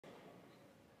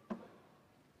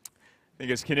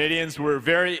think as Canadians, we're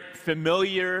very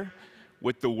familiar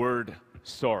with the word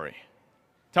sorry.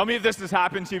 Tell me if this has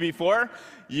happened to you before.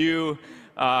 You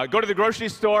go to the grocery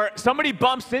store, somebody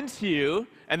bumps into you,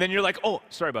 and then you're like, oh,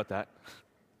 sorry about that.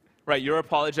 Right, you're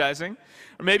apologizing.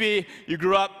 Or maybe you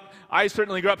grew up, I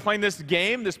certainly grew up playing this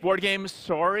game, this board game,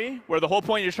 Sorry, where the whole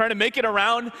point, you're trying to make it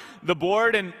around the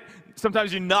board, and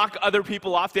sometimes you knock other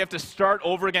people off. They have to start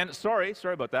over again. Sorry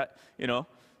about that.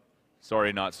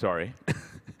 Sorry, not sorry.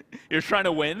 You're trying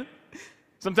to win.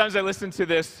 Sometimes I listen to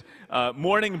this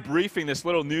morning briefing, this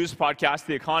little news podcast,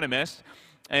 The Economist,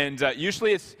 and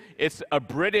usually it's a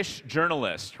British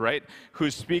journalist, right,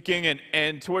 who's speaking,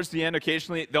 and towards the end,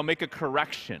 occasionally, they'll make a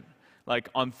correction. Like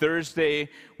on Thursday,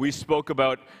 we spoke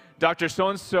about Dr.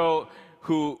 So-and-so,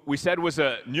 who we said was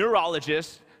a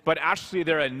neurologist, but actually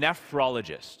they're a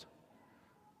nephrologist.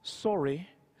 Sorry.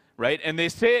 Right? And they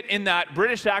say it in that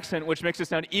British accent, which makes it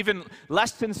sound even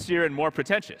less sincere and more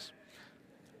pretentious.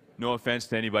 No offense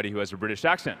to anybody who has a British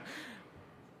accent.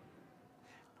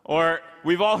 Or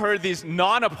we've all heard these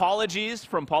non-apologies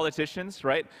from politicians,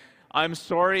 right? I'm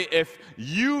sorry if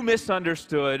you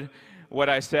misunderstood what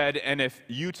I said and if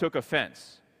you took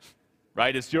offense,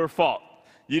 right? It's your fault.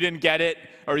 You didn't get it,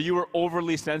 or you were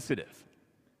overly sensitive.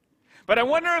 But I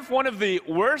wonder if one of the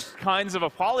worst kinds of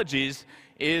apologies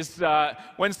is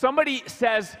when somebody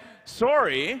says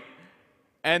sorry,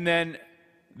 and then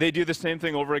they do the same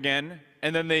thing over again,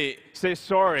 and then they say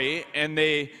sorry, and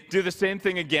they do the same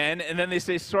thing again, and then they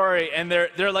say sorry, and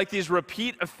they're like these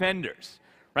repeat offenders,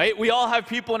 right? We all have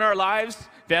people in our lives,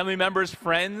 family members,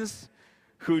 friends,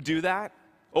 who do that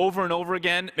over and over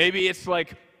again. Maybe it's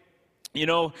like,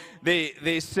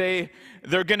 they say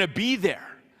they're going to be there.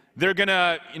 They're going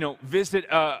to, visit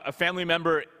a family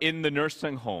member in the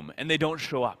nursing home, and they don't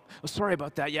show up. Oh, sorry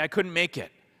about that. Yeah, I couldn't make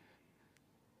it.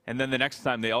 And then the next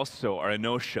time, they also are a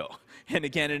no-show, and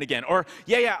again and again. Or,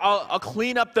 I'll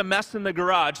clean up the mess in the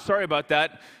garage. Sorry about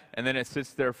that. And then it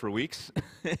sits there for weeks,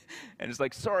 and it's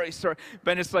like, sorry.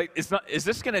 But it's like, is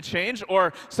this going to change?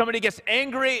 Or somebody gets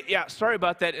angry. Yeah, sorry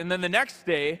about that. And then the next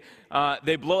day,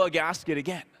 they blow a gasket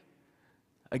again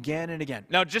and again.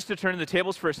 Now, just to turn the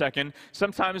tables for a second,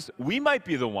 sometimes we might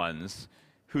be the ones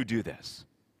who do this.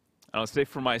 And I'll say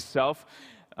for myself,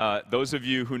 those of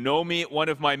you who know me, one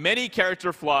of my many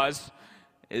character flaws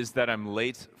is that I'm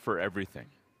late for everything.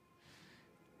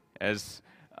 As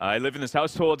I live in this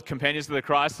household, Companions of the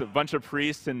Cross, a bunch of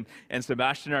priests and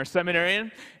Sebastien, our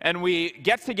seminarian, and we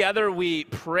get together, we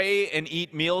pray and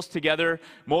eat meals together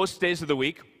most days of the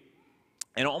week,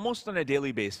 and almost on a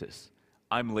daily basis,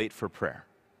 I'm late for prayer.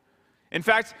 In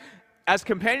fact, as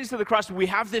Companions of the Cross, we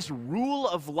have this rule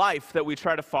of life that we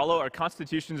try to follow, our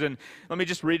constitutions, and let me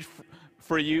just read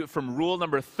for you from rule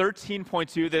number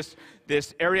 13.2,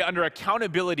 this area under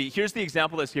accountability. Here's the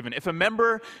example that's given. If a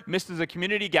member misses a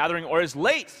community gathering or is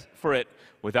late for it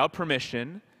without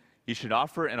permission, he should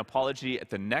offer an apology at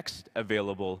the next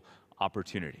available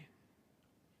opportunity.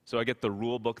 So I get the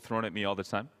rule book thrown at me all the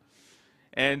time.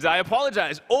 And I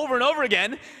apologize over and over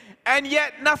again, and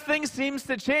yet nothing seems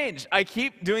to change. I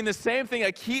keep doing the same thing.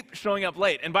 I keep showing up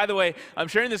late. And by the way, I'm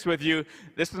sharing this with you.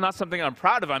 This is not something I'm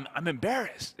proud of. I'm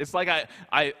embarrassed. It's like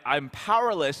I'm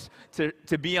powerless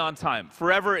to be on time.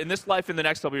 Forever, in this life and the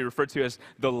next, I'll be referred to as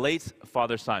the late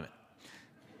Father Simon.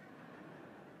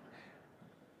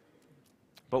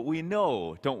 But we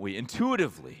know, don't we,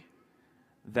 intuitively,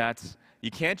 that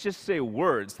you can't just say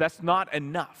words. That's not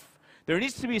enough. There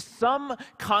needs to be some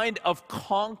kind of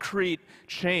concrete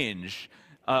change,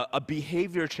 a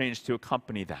behavior change to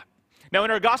accompany that. Now,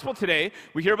 in our gospel today,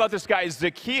 we hear about this guy,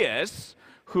 Zacchaeus,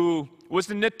 who was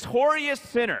a notorious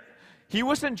sinner. He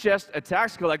wasn't just a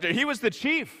tax collector, he was the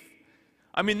chief.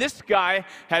 I mean, this guy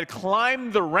had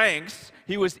climbed the ranks,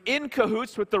 he was in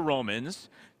cahoots with the Romans,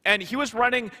 and he was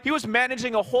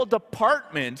managing a whole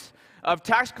department of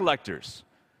tax collectors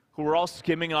who were all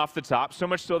skimming off the top, so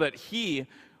much so that he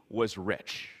was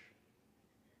rich.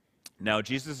 Now,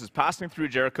 Jesus is passing through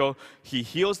Jericho. He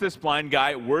heals this blind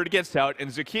guy. Word gets out, and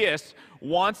Zacchaeus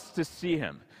wants to see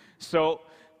him. So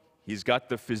he's got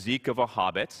the physique of a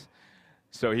hobbit.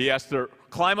 So he has to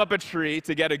climb up a tree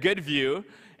to get a good view.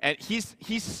 And he's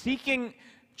seeking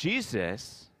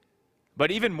Jesus,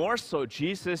 but even more so,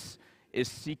 Jesus is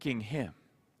seeking him.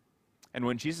 And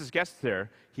when Jesus gets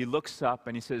there, he looks up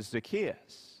and he says,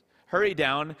 Zacchaeus, hurry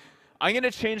down. I'm going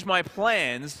to change my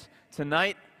plans.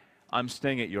 Tonight, I'm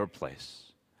staying at your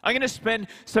place. I'm going to spend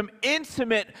some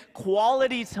intimate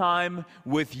quality time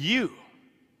with you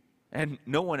and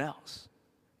no one else.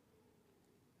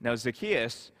 Now,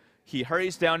 Zacchaeus he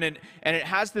hurries down, and it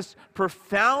has this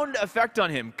profound effect on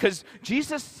him because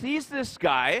Jesus sees this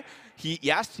guy. He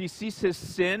sees his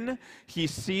sin, he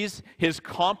sees his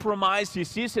compromise, he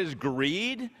sees his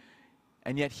greed,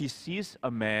 and yet he sees a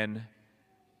man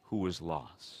who was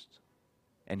lost,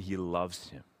 and he loves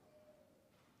him.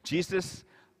 Jesus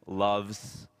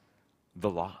loves the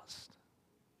lost.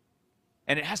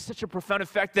 And it has such a profound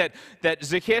effect that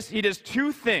Zacchaeus, he does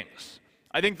two things.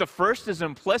 I think the first is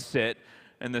implicit,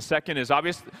 and the second is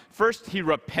obvious. First, he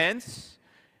repents,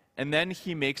 and then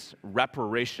he makes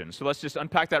reparation. So let's just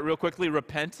unpack that real quickly.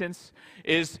 Repentance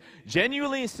is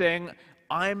genuinely saying,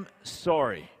 I'm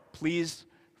sorry, please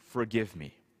forgive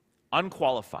me.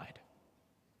 Unqualified.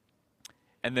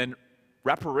 And then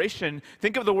reparation,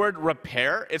 think of the word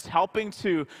repair. It's helping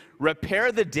to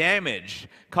repair the damage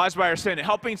caused by our sin,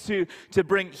 helping to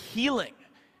bring healing,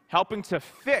 helping to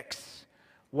fix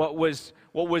what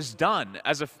was done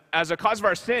as a cause of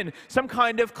our sin, some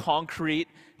kind of concrete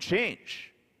change.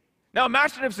 Now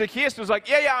imagine if Zacchaeus was like,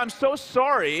 yeah, I'm so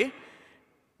sorry,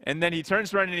 and then he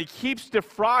turns around and he keeps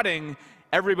defrauding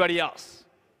everybody else.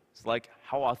 It's like,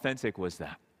 how authentic was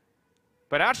that?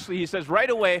 But actually, he says right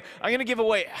away, I'm going to give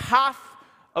away half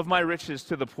of my riches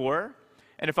to the poor,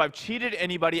 and if I've cheated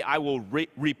anybody, I will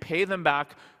repay them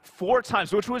back 4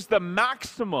 times, which was the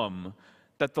maximum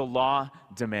that the law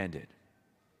demanded.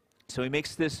 So he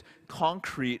makes this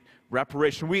concrete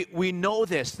reparation. We know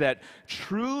this, that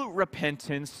true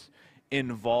repentance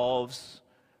involves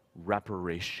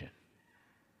reparation.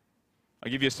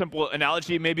 I'll give you a simple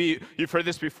analogy. Maybe you've heard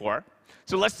this before.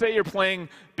 So let's say you're playing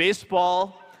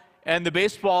baseball, and the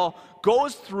baseball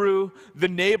goes through the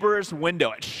neighbor's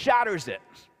window. It shatters it.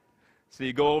 So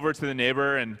you go over to the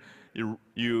neighbor, and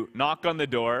you knock on the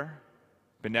door.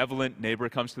 Benevolent neighbor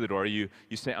comes to the door. You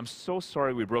say, I'm so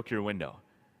sorry we broke your window.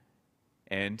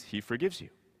 And he forgives you.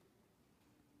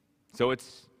 So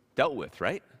it's dealt with,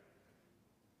 right?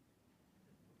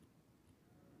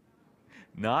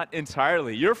 Not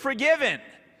entirely. You're forgiven.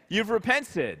 You've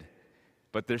repented.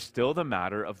 But there's still the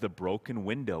matter of the broken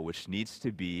window, which needs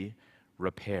to be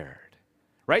repaired.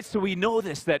 Right? So we know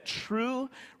this, that true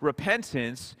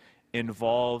repentance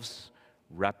involves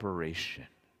reparation.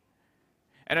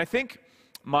 And I think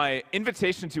my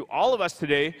invitation to all of us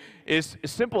today is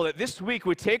simple, that this week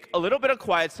we take a little bit of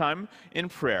quiet time in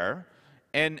prayer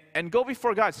and go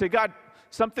before God. Say, God,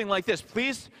 something like this.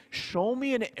 Please show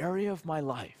me an area of my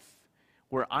life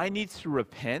where I need to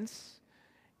repent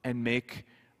and make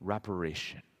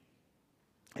reparation.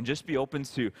 And just be open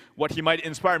to what he might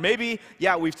inspire. Maybe,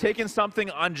 we've taken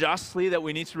something unjustly that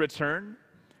we need to return.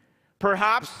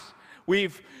 Perhaps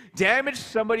we've damaged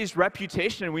somebody's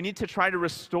reputation and we need to try to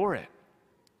restore it.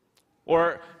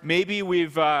 Or maybe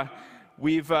we've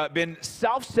been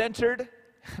self-centered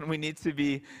and we need to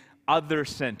be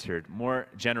other-centered, more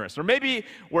generous. Or maybe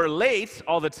we're late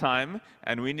all the time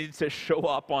and we need to show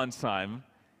up on time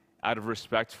out of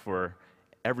respect for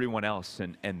everyone else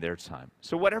and their time.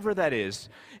 So whatever that is,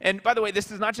 and by the way,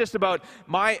 this is not just about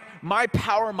my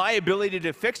power, my ability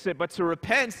to fix it, but to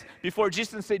repent before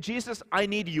Jesus and say, Jesus, I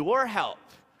need your help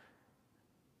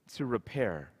to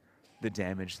repair the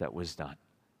damage that was done.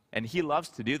 And he loves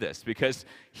to do this because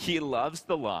he loves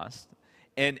the lost.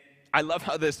 And I love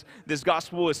how this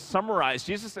gospel is summarized,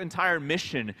 Jesus' entire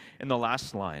mission in the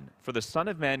last line. For the Son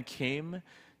of Man came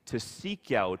to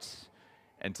seek out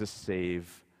and to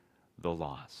save the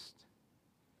lost.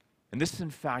 And this,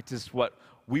 in fact, is what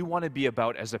we want to be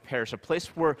about as a parish, a place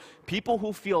where people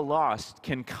who feel lost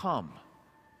can come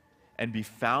and be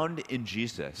found in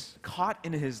Jesus, caught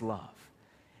in his love,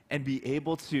 and be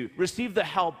able to receive the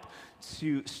help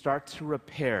to start to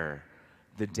repair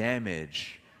the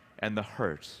damage and the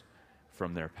hurt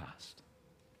from their past.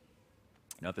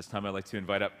 Now at this time, I'd like to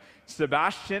invite up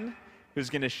Sebastien, who's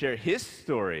going to share his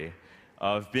story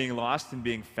of being lost and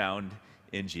being found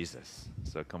in Jesus.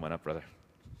 So come on up, brother.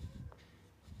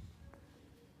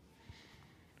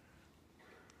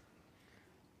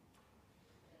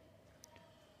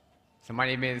 So my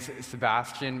name is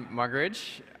Sebastien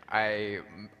Muggeridge.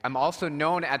 I'm also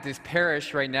known at this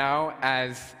parish right now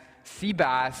as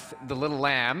Seabass, the little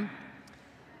lamb,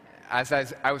 as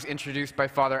I was introduced by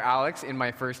Father Alex in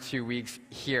my first 2 weeks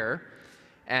here.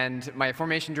 And my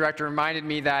formation director reminded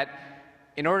me that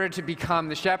in order to become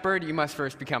the shepherd, you must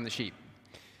first become the sheep.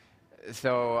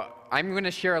 So I'm going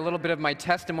to share a little bit of my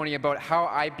testimony about how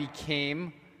I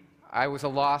was a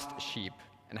lost sheep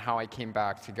and how I came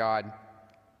back to God.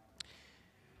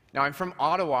 Now, I'm from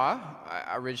Ottawa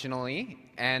originally,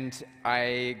 and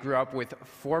I grew up with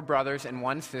 4 brothers and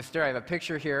 1 sister. I have a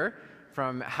picture here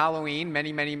from Halloween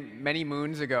many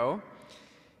moons ago.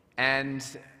 And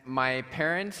my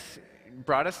parents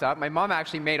brought us up. My mom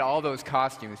actually made all those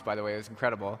costumes, by the way. It was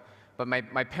incredible. But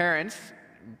my parents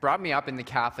brought me up in the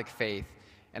Catholic faith.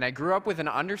 And I grew up with an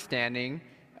understanding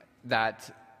that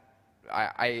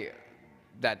I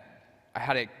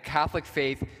had a Catholic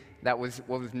faith that was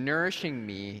what was nourishing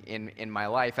me in my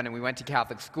life. And we went to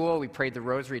Catholic school. We prayed the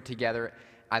rosary together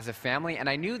as a family. And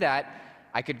I knew that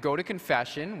I could go to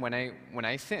confession when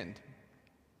I sinned.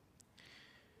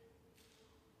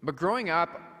 But growing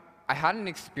up, I had an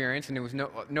experience, and it was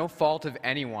no fault of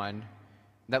anyone,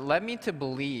 that led me to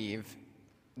believe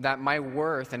that my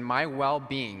worth and my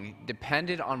well-being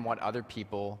depended on what other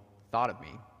people thought of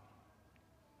me.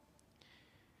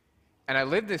 And I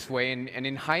lived this way, and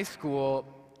in high school,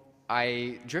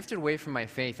 I drifted away from my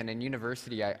faith, and in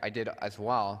university, I did as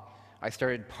well. I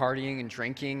started partying and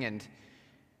drinking, and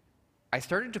I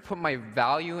started to put my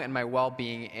value and my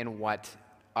well-being in what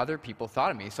other people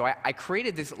thought of me. So I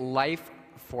created this life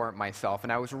for myself,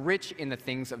 and I was rich in the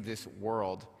things of this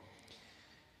world.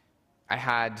 I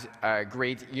had a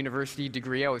great university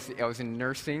degree. I was in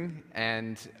nursing,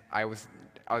 and I was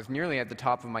nearly at the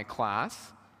top of my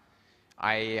class.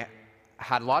 I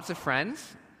had lots of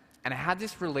friends, and I had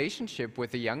this relationship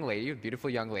with a young lady, a beautiful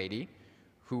young lady,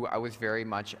 who I was very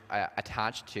much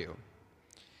attached to.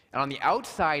 And on the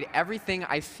outside, everything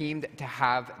I seemed to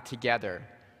have together.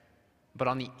 But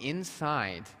on the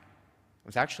inside, I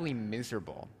was actually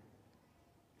miserable.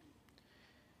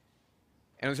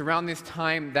 And it was around this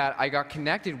time that I got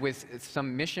connected with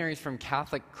some missionaries from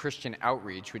Catholic Christian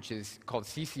Outreach, which is called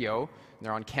CCO, and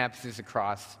they're on campuses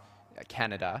across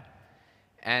Canada.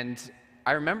 And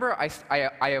I remember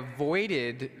I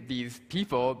avoided these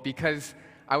people because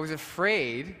I was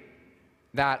afraid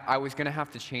that I was going to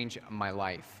have to change my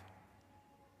life.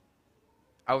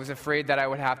 I was afraid that I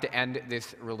would have to end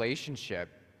this relationship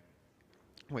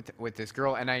with this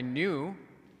girl, and I knew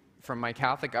from my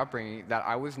Catholic upbringing that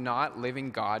I was not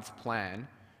living God's plan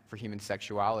for human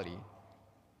sexuality.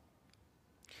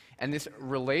 And this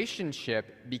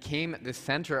relationship became the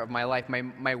center of my life.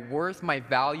 My worth, my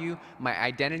value, my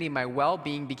identity, my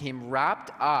well-being became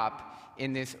wrapped up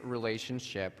in this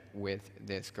relationship with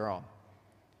this girl.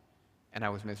 And I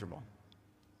was miserable.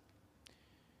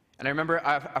 And I remember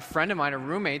a friend of mine, a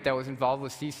roommate that was involved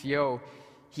with CCO,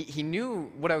 he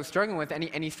knew what I was struggling with,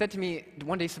 and he said to me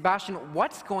one day, Sebastien,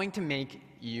 what's going to make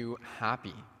you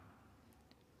happy?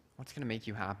 What's going to make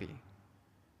you happy?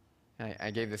 And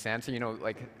I gave this answer,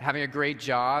 like having a great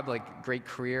job, like great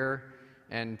career,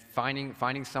 and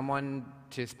finding someone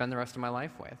to spend the rest of my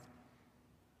life with.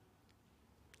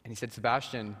 And he said,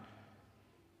 Sebastien,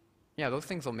 yeah, those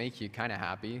things will make you kind of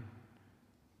happy.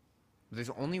 But there's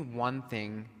only one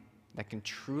thing that can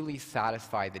truly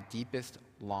satisfy the deepest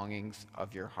longings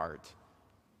of your heart.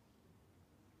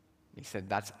 He said,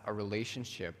 that's a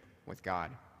relationship with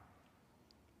God.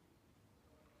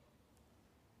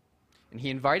 And he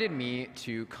invited me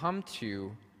to come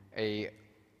to an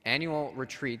annual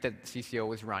retreat that CCO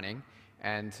was running,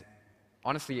 and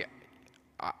honestly,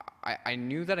 I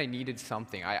knew that I needed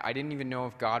something. I didn't even know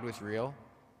if God was real.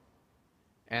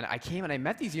 And I came and I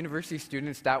met these university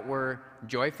students that were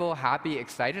joyful, happy,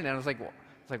 excited, and I was like,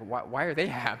 why are they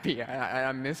happy?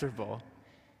 I'm miserable.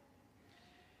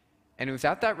 And it was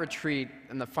at that retreat,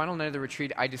 on the final night of the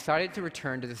retreat, I decided to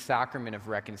return to the sacrament of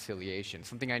reconciliation,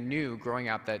 something I knew growing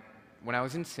up that when I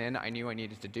was in sin, I knew I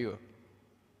needed to do.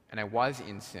 And I was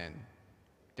in sin.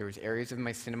 There was areas of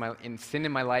my sin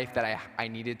in my life that I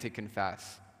needed to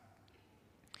confess.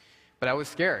 But I was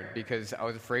scared because I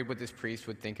was afraid what this priest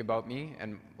would think about me.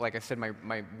 And like I said,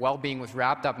 my well-being was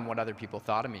wrapped up in what other people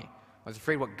thought of me. I was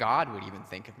afraid what God would even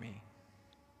think of me.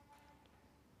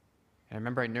 And I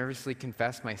remember I nervously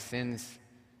confessed my sins.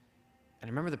 And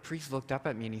I remember the priest looked up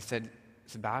at me and he said,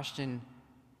 Sebastien,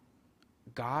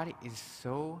 God is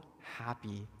so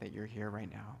happy that you're here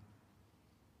right now.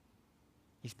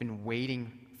 He's been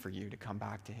waiting for you to come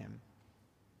back to him.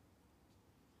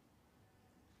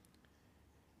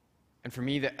 And for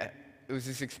me, it was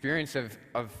this experience of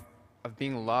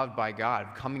being loved by God,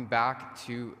 of coming back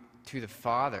to the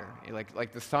Father,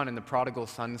 like the son in the prodigal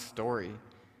son story.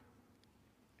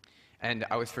 And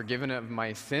I was forgiven of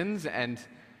my sins, and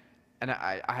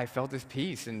I felt this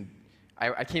peace. And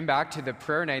I came back to the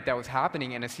prayer night that was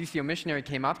happening, and a CCO missionary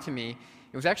came up to me.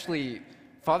 It was actually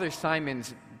Father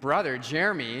Simon's brother,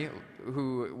 Jeremy,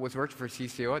 who was working for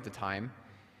CCO at the time.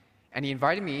 And he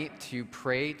invited me to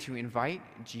pray to invite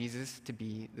Jesus to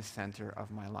be the center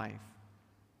of my life.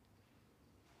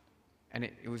 And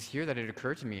it was here that it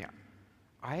occurred to me.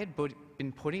 I had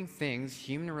been putting things,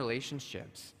 human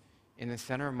relationships, in the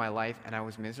center of my life, and I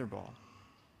was miserable.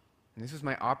 And this was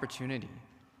my opportunity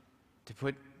to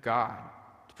put God,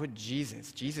 to put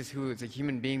Jesus who is a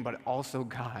human being but also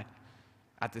God,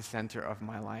 at the center of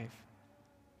my life.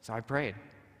 So I prayed,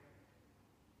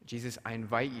 Jesus, I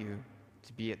invite you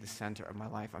to be at the center of my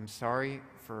life. I'm sorry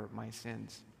for my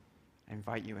sins. I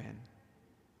invite you in.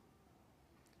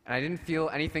 And I didn't feel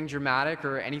anything dramatic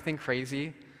or anything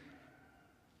crazy,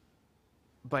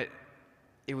 but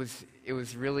it was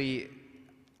really,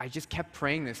 I just kept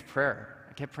praying this prayer.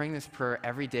 I kept praying this prayer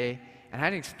every day, and I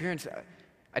had experienced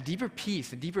a deeper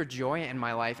peace, a deeper joy in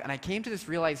my life, and I came to this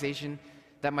realization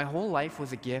that my whole life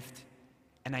was a gift,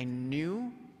 and I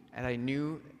knew that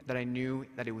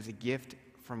it was a gift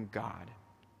from God.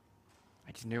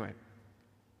 I just knew it.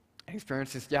 I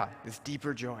experienced this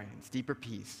deeper joy, this deeper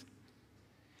peace.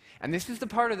 And this is the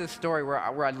part of the story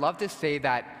where I'd love to say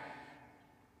that,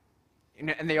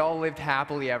 and they all lived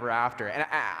happily ever after. And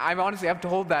I've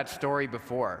told that story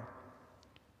before.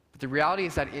 But the reality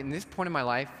is that in this point in my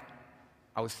life,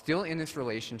 I was still in this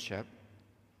relationship,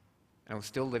 and I was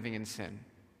still living in sin.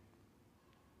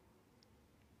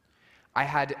 I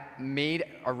had made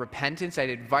a repentance. I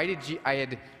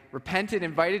had repented,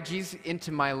 invited Jesus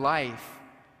into my life,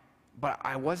 but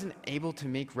I wasn't able to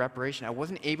make reparation. I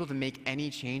wasn't able to make any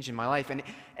change in my life. And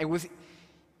it was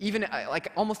even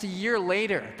like almost a year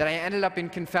later that I ended up in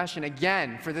confession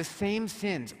again for the same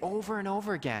sins over and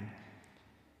over again.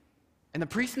 And the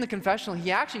priest in the confessional,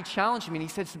 he actually challenged me and he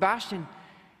said, Sebastien,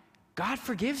 God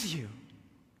forgives you.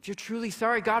 If you're truly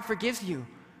sorry, God forgives you.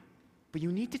 But you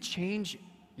need to change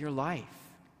your life.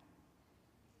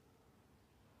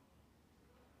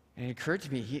 And it occurred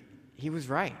to me, he was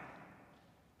right.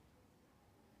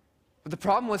 But the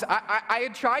problem was, I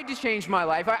had tried to change my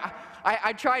life.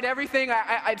 I tried everything.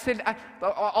 I said,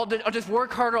 I'll just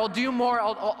work harder, I'll do more,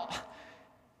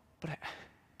 but it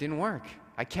didn't work.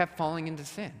 I kept falling into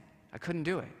sin. I couldn't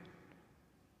do it.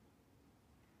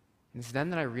 And it's then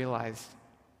that I realized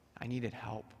I needed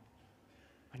help.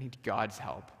 I needed God's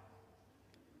help.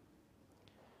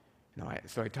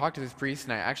 So I talked to this priest,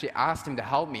 and I actually asked him to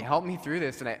help me through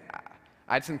this. And I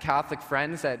had some Catholic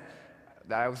friends that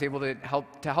I was able to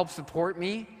help support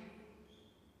me.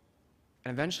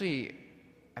 And eventually,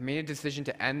 I made a decision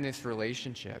to end this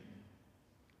relationship.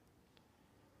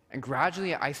 And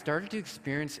gradually, I started to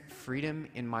experience freedom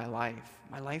in my life.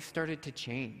 My life started to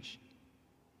change.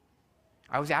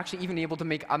 I was actually even able to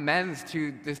make amends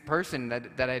to this person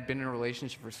that I had been in a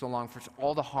relationship for so long, for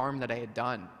all the harm that I had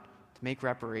done, to make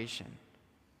reparation.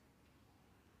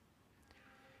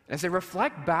 And as I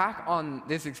reflect back on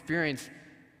this experience,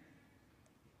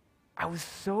 I was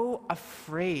so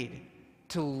afraid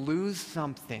to lose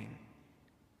something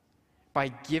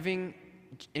by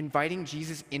inviting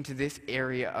Jesus into this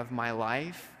area of my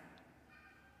life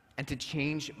and to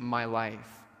change my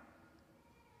life,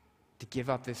 to give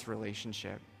up this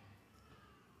relationship.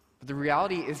 But the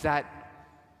reality is that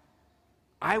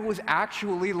I was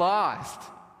actually lost.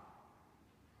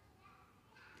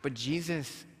 But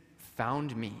Jesus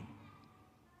found me.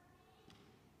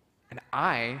 And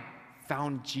I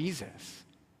found Jesus.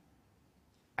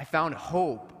 I found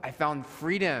hope. I found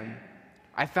freedom.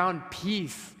 I found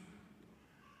peace.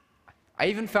 I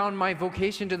even found my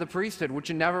vocation to the priesthood, which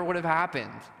never would have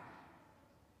happened.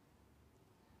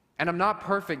 And I'm not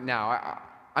perfect now.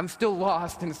 I'm still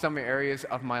lost in some areas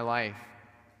of my life.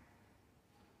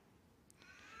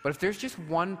 But if there's just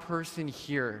one person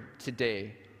here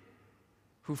today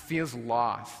who feels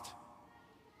lost,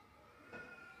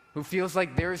 who feels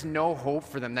like there's no hope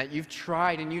for them, that you've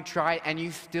tried and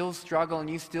you still struggle and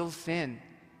you still sin.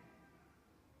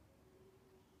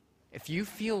 If you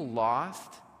feel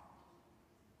lost,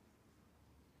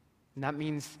 that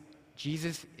means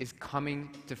Jesus is coming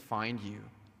to find you.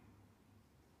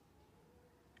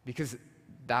 Because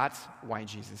that's why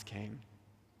Jesus came.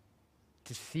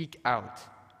 To seek out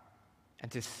and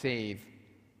to save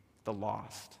the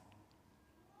lost.